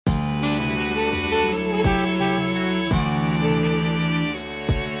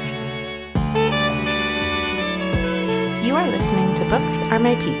Books Are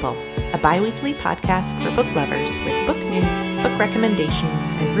My People, a bi-weekly podcast for book lovers with book news, book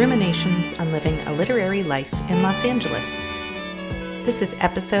recommendations, and ruminations on living a literary life in Los Angeles. This is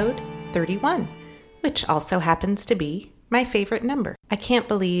episode 31, which also happens to be my favorite number. I can't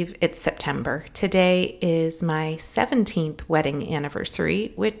believe it's September. Today is my 17th wedding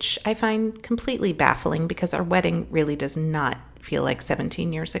anniversary, which I find completely baffling because our wedding really does not feel like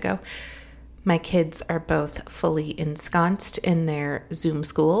 17 years ago. My kids are both fully ensconced in their Zoom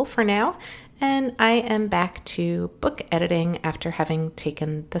school for now, and I am back to book editing after having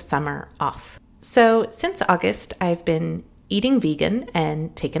taken the summer off. So since August, I've been eating vegan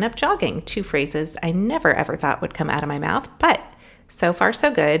and taken up jogging, two phrases I never ever thought would come out of my mouth, but so far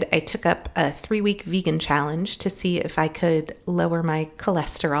so good. I took up a 3-week vegan challenge to see if I could lower my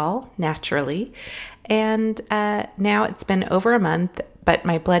cholesterol naturally, and now it's been over a month, but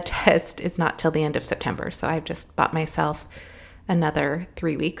my blood test is not till the end of September, so I've just bought myself another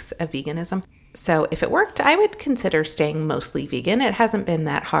 3 weeks of veganism. So if it worked, I would consider staying mostly vegan. It hasn't been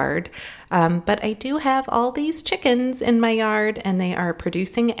that hard, but I do have all these chickens in my yard, and they are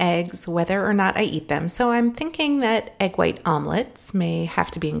producing eggs whether or not I eat them. So I'm thinking that egg white omelets may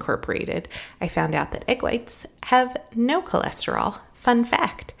have to be incorporated. I found out that egg whites have no cholesterol. Fun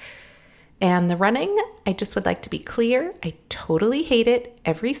fact. And the running, I just would like to be clear, I totally hate it,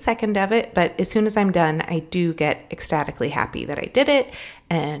 every second of it, but as soon as I'm done, I do get ecstatically happy that I did it,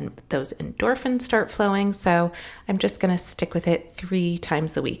 and those endorphins start flowing, so I'm just going to stick with it 3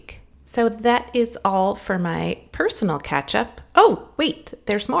 times a week. So that is all for my personal catch-up. Oh, wait,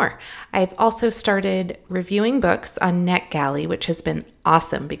 there's more. I've also started reviewing books on NetGalley, which has been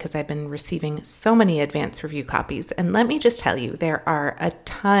awesome because I've been receiving so many advance review copies. And let me just tell you, there are a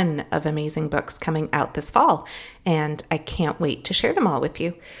ton of amazing books coming out this fall, and I can't wait to share them all with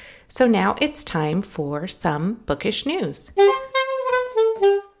you. So now it's time for some bookish news.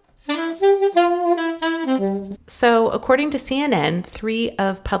 So, according to CNN, 3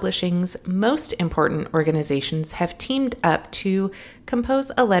 of publishing's most important organizations have teamed up to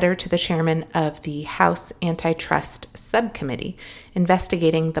compose a letter to the chairman of the House Antitrust Subcommittee,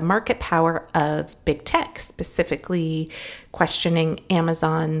 investigating the market power of big tech, specifically questioning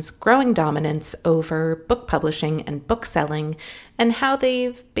Amazon's growing dominance over book publishing and book selling, and how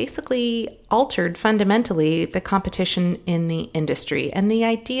they've basically altered fundamentally the competition in the industry. And the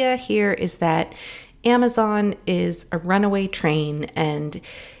idea here is that Amazon is a runaway train, and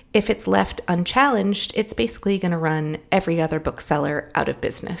if it's left unchallenged, it's basically going to run every other bookseller out of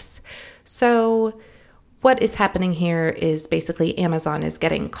business. So what is happening here is basically Amazon is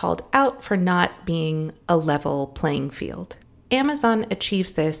getting called out for not being a level playing field. Amazon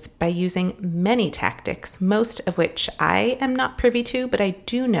achieves this by using many tactics, most of which I am not privy to, but I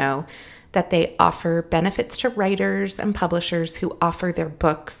do know that they offer benefits to writers and publishers who offer their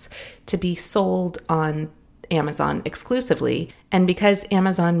books to be sold on Amazon exclusively. And because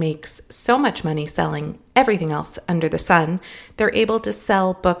Amazon makes so much money selling everything else under the sun, they're able to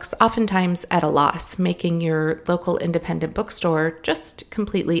sell books oftentimes at a loss, making your local independent bookstore just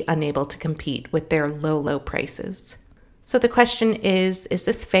completely unable to compete with their low prices. So the question is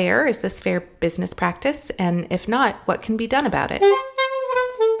this fair? Is this fair business practice? And if not, what can be done about it?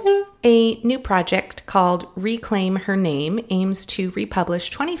 A new project called Reclaim Her Name aims to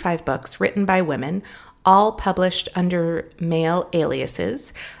republish 25 books written by women, all published under male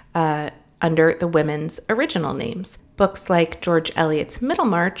aliases, under the women's original names. Books like George Eliot's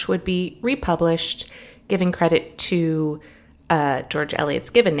Middlemarch would be republished, giving credit to George Eliot's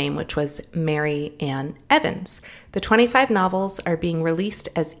given name, which was Mary Ann Evans. The 25 novels are being released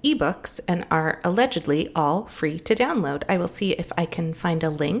as ebooks and are allegedly all free to download. I will see if I can find a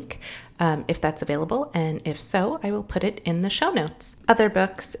link, if that's available, and if so, I will put it in the show notes. Other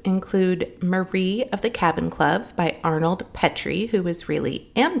books include Marie of the Cabin Club by Arnold Petrie, who is really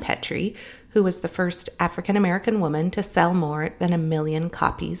Ann Petrie, who was the first African-American woman to sell more than 1 million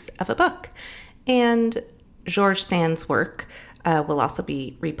copies of a book. And George Sand's work will also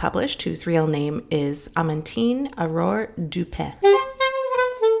be republished, whose real name is Amandine Aurore Dupin.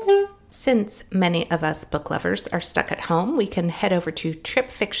 Since many of us book lovers are stuck at home, we can head over to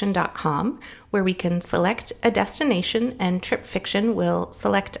tripfiction.com, where we can select a destination, and TripFiction will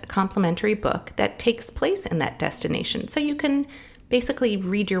select a complimentary book that takes place in that destination. So you can basically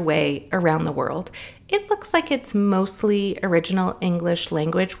read your way around the world. It looks like it's mostly original English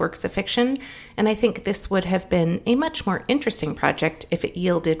language works of fiction, and I think this would have been a much more interesting project if it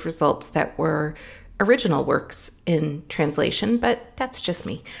yielded results that were original works in translation, but that's just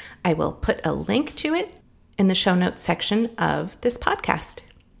me. I will put a link to it in the show notes section of this podcast.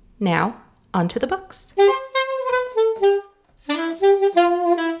 Now, on to the books.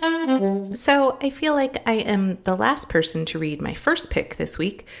 So I feel like I am the last person to read my first pick this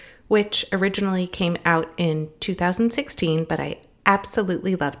week, which originally came out in 2016, but I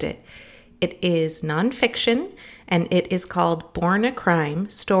absolutely loved it. It is nonfiction, and it is called Born a Crime: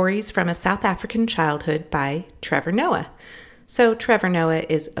 Stories from a South African Childhood by Trevor Noah. So Trevor Noah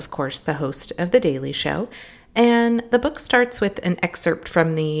is, of course, the host of The Daily Show, and the book starts with an excerpt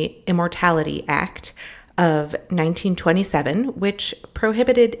from the Immortality Act of 1927, which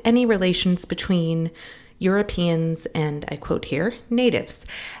prohibited any relations between Europeans and, I quote here, natives,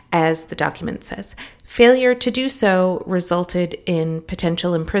 as the document says. Failure to do so resulted in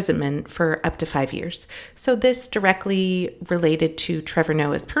potential imprisonment for up to 5 years. So this directly related to Trevor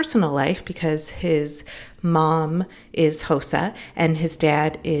Noah's personal life because his mom is Xhosa and his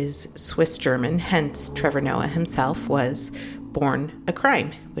dad is Swiss German. Hence, Trevor Noah himself was born a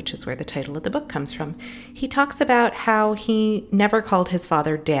crime, which is where the title of the book comes from. He talks about how he never called his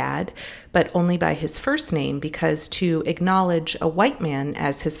father Dad, but only by his first name, because to acknowledge a white man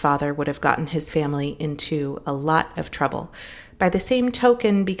as his father would have gotten his family into a lot of trouble. By the same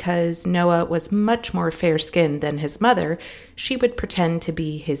token, because Noah was much more fair-skinned than his mother, she would pretend to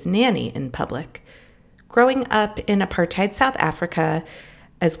be his nanny in public. Growing up in apartheid South Africa,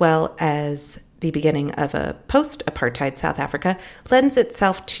 as well as the beginning of a post-apartheid South Africa, lends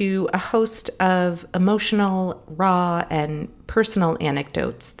itself to a host of emotional, raw, and personal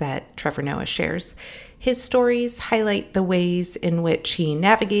anecdotes that Trevor Noah shares. His stories highlight the ways in which he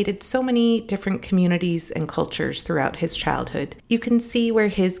navigated so many different communities and cultures throughout his childhood. You can see where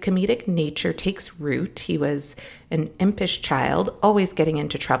his comedic nature takes root. He was an impish child, always getting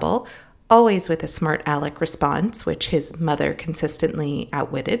into trouble, always with a smart aleck response, which his mother consistently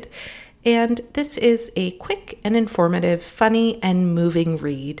outwitted. And this is a quick and informative, funny and moving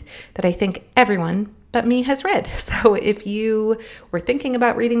read that I think everyone but me has read. So if you were thinking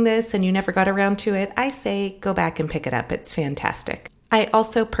about reading this and you never got around to it, I say go back and pick it up. It's fantastic. I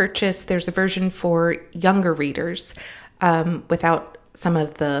also purchased, there's a version for younger readers without some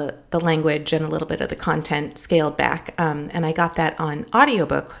of the language and a little bit of the content scaled back. And I got that on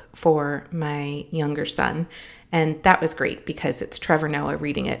audiobook for my younger son. And that was great because it's Trevor Noah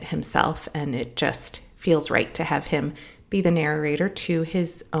reading it himself, and it just feels right to have him be the narrator to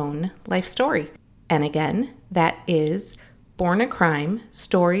his own life story. And again, that is Born a Crime: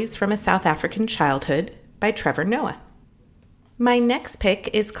 Stories from a South African Childhood by Trevor Noah. My next pick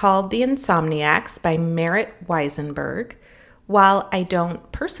is called The Insomniacs by Merritt Weisenberg. While I don't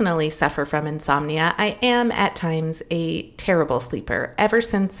personally suffer from insomnia, I am at times a terrible sleeper. Ever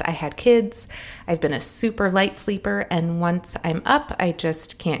since I had kids, I've been a super light sleeper, and once I'm up, I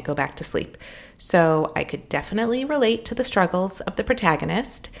just can't go back to sleep. So I could definitely relate to the struggles of the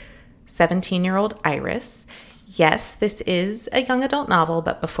protagonist, 17-year-old Iris. Yes, this is a young adult novel,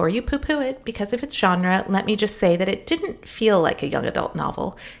 but before you poo-poo it because of its genre, let me just say that it didn't feel like a young adult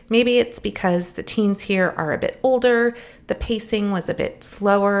novel. Maybe it's because the teens here are a bit older, the pacing was a bit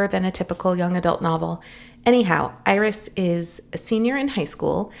slower than a typical young adult novel. Anyhow, Iris is a senior in high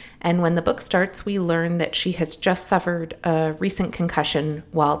school, and when the book starts, we learn that she has just suffered a recent concussion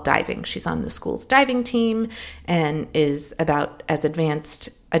while diving. She's on the school's diving team and is about as advanced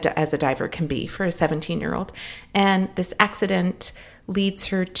as a diver can be for a 17-year-old. And this accident leads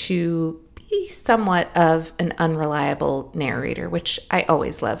her to be somewhat of an unreliable narrator, which I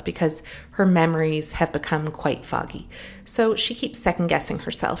always love because her memories have become quite foggy. So she keeps second-guessing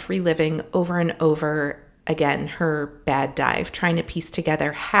herself, reliving over and over again her bad dive, trying to piece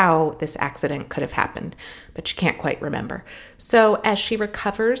together how this accident could have happened, but she can't quite remember. So as she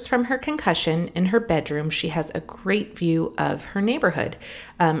recovers from her concussion in her bedroom, she has a great view of her neighborhood,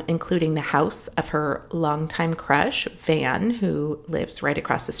 including the house of her longtime crush, Van, who lives right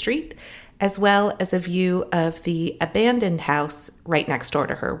across the street, as well as a view of the abandoned house right next door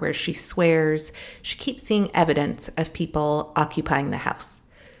to her, where she swears she keeps seeing evidence of people occupying the house.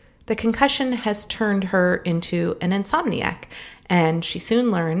 The concussion has turned her into an insomniac, and she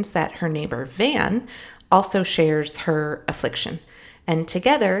soon learns that her neighbor Van also shares her affliction, and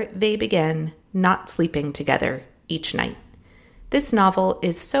together they begin not sleeping together each night. This novel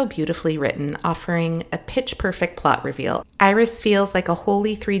is so beautifully written, offering a pitch-perfect plot reveal. Iris feels like a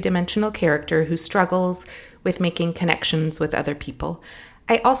wholly three-dimensional character who struggles with making connections with other people.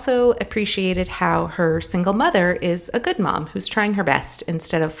 I also appreciated how her single mother is a good mom who's trying her best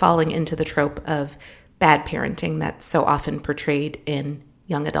instead of falling into the trope of bad parenting that's so often portrayed in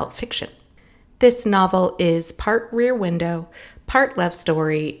young adult fiction. This novel is part Rear Window, part love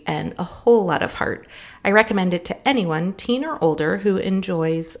story, and a whole lot of heart. I recommend it to anyone, teen or older, who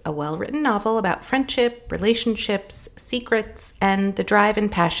enjoys a well-written novel about friendship, relationships, secrets, and the drive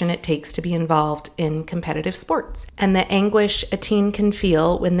and passion it takes to be involved in competitive sports, and the anguish a teen can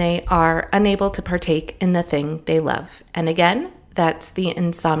feel when they are unable to partake in the thing they love. And again, that's The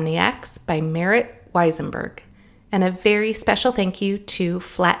Insomniacs by Merritt Weisenberg. And a very special thank you to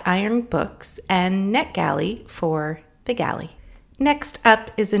Flatiron Books and NetGalley for the galley. Next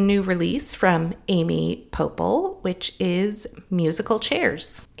up is a new release from Amy Pople, which is Musical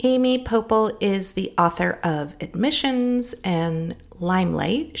Chairs. Amy Pople is the author of Admissions and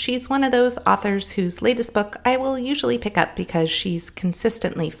Limelight. She's one of those authors whose latest book I will usually pick up because she's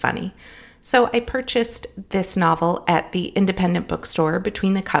consistently funny. So I purchased this novel at the independent bookstore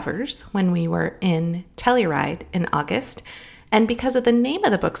Between the Covers when we were in Telluride in August. And because of the name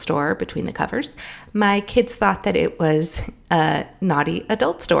of the bookstore, Between the Covers, my kids thought that it was a naughty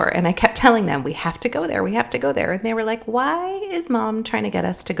adult store. And I kept telling them, we have to go there, we have to go there. And they were like, why is Mom trying to get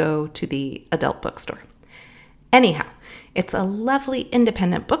us to go to the adult bookstore? Anyhow, it's a lovely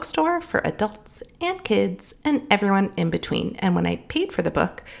independent bookstore for adults and kids and everyone in between. And when I paid for the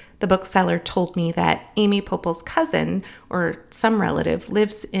bookseller told me that Amy Pople's cousin or some relative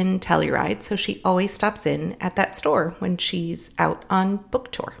lives in Telluride, so she always stops in at that store when she's out on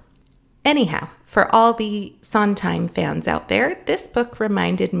book tour. Anyhow, for all the Sondheim fans out there, this book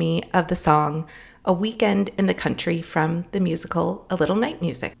reminded me of the song A Weekend in the Country from the musical A Little Night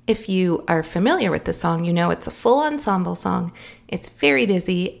Music. If you are familiar with the song, you know it's a full ensemble song. It's very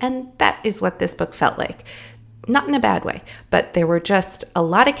busy, and that is what this book felt like. Not in a bad way, but there were just a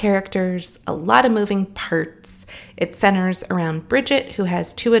lot of characters, a lot of moving parts. It centers around Bridget, who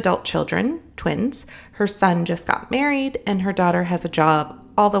has 2 adult children, twins. Her son just got married, and her daughter has a job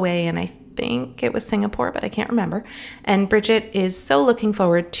all the way in, I think it was Singapore, but I can't remember. And Bridget is so looking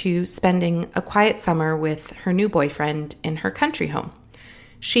forward to spending a quiet summer with her new boyfriend in her country home.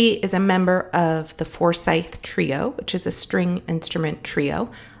 She is a member of the Forsyth Trio, which is a string instrument trio,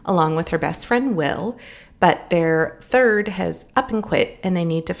 along with her best friend Will. But their third has up and quit, and they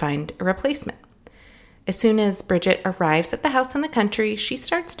need to find a replacement. As soon as Bridget arrives at the house in the country, she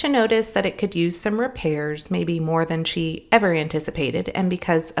starts to notice that it could use some repairs, maybe more than she ever anticipated, and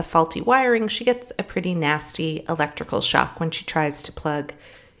because of faulty wiring, she gets a pretty nasty electrical shock when she tries to plug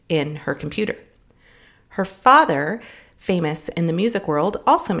in her computer. Her father, famous in the music world,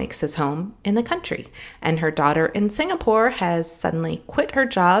 also makes his home in the country, and her daughter in Singapore has suddenly quit her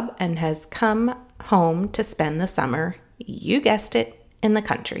job and has come home to spend the summer, you guessed it, in the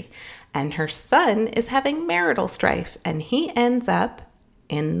country. And her son is having marital strife, and he ends up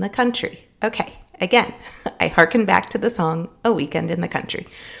in the country. Okay, again, I hearken back to the song, A Weekend in the Country.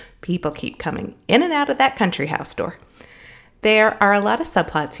 People keep coming in and out of that country house door. There are a lot of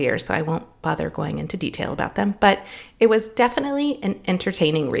subplots here, so I won't bother going into detail about them, but it was definitely an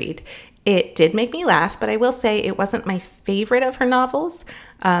entertaining read. It did make me laugh, but I will say it wasn't my favorite of her novels.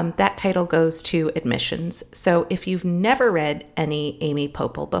 That title goes to Admissions. So if you've never read any Amy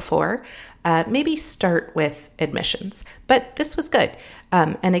Pople before, maybe start with Admissions. But this was good.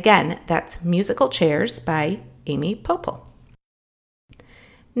 And again, that's Musical Chairs by Amy Pople.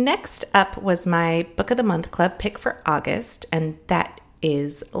 Next up was my Book of the Month Club pick for August, and that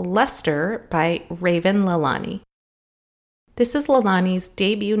is Luster by Raven Lalani. This is Lalani's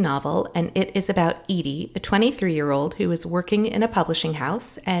debut novel, and it is about Edie, a 23-year-old who is working in a publishing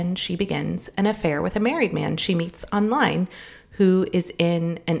house, and she begins an affair with a married man she meets online who is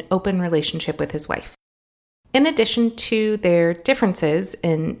in an open relationship with his wife. In addition to their differences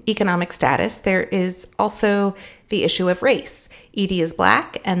in economic status, there is also the issue of race. Edie is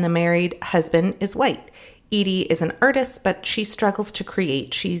black, and the married husband is white. Edie is an artist, but she struggles to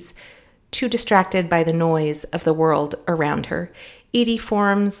create. She's too distracted by the noise of the world around her. Edie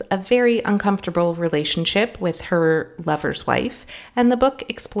forms a very uncomfortable relationship with her lover's wife, and the book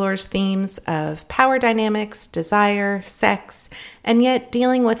explores themes of power dynamics, desire, sex, and yet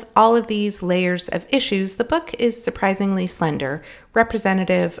dealing with all of these layers of issues, the book is surprisingly slender,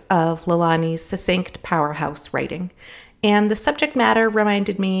 representative of Lalani's succinct powerhouse writing. And the subject matter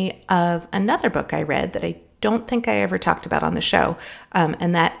reminded me of another book I read that I don't think I ever talked about on the show,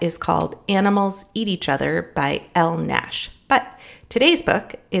 and that is called Animals Eat Each Other by Elle Nash. But today's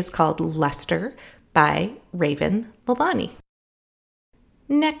book is called Luster by Raven Lalani.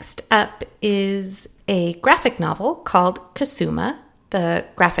 Next up is a graphic novel called Kasuma, the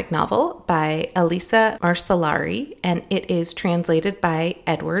graphic novel by Elisa Marcellari, and it is translated by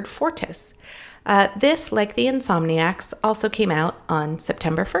Edward Fortis. This, like The Insomniacs, also came out on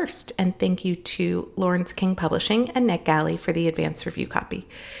September 1st, and thank you to Lawrence King Publishing and NetGalley for the advance review copy.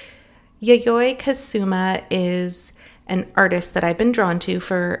 Yayoi Kusama is an artist that I've been drawn to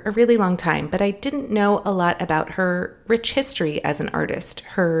for a really long time, but I didn't know a lot about her rich history as an artist.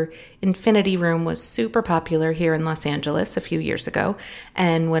 Her Infinity Room was super popular here in Los Angeles a few years ago,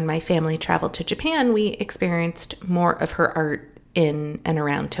 and when my family traveled to Japan, we experienced more of her art in and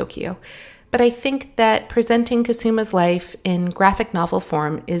around Tokyo. But I think that presenting Kusama's life in graphic novel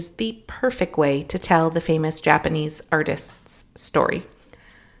form is the perfect way to tell the famous Japanese artist's story.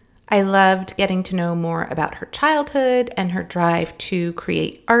 I loved getting to know more about her childhood and her drive to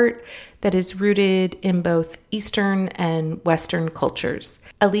create art that is rooted in both Eastern and Western cultures.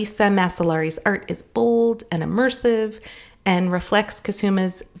 Elisa Masolari's art is bold and immersive and reflects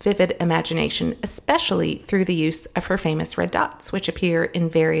Kusama's vivid imagination, especially through the use of her famous red dots, which appear in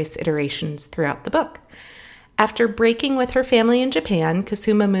various iterations throughout the book. After breaking with her family in Japan,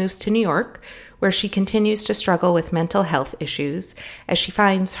 Kusama moves to New York, where she continues to struggle with mental health issues as she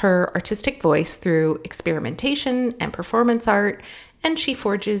finds her artistic voice through experimentation and performance art, and she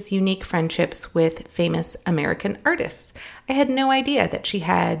forges unique friendships with famous American artists. I had no idea that she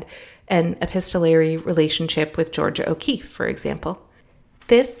had an epistolary relationship with Georgia O'Keeffe, for example.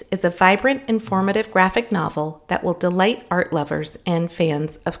 This is a vibrant, informative graphic novel that will delight art lovers and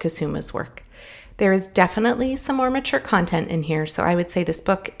fans of Kusama's work. There is definitely some more mature content in here, so I would say this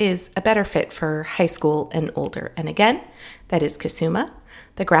book is a better fit for high school and older. And again, that is Kusama,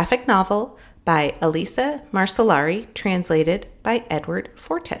 the graphic novel by Elisa Masolari, translated by Edward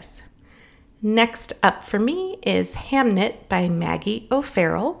Fortes. Next up for me is Hamnet by Maggie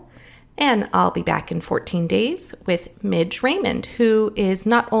O'Farrell, and I'll be back in 14 days with Midge Raymond, who is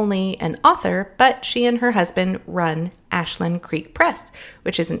not only an author, but she and her husband run Ashland Creek Press,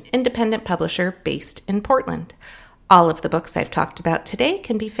 which is an independent publisher based in Portland. All of the books I've talked about today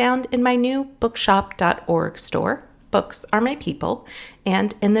can be found in my new bookshop.org store, Books Are My People,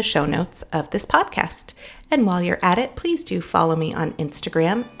 and in the show notes of this podcast. And while you're at it, please do follow me on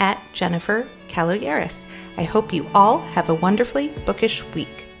Instagram at Jennifer Caloyeris. I hope you all have a wonderfully bookish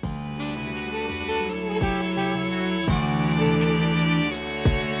week.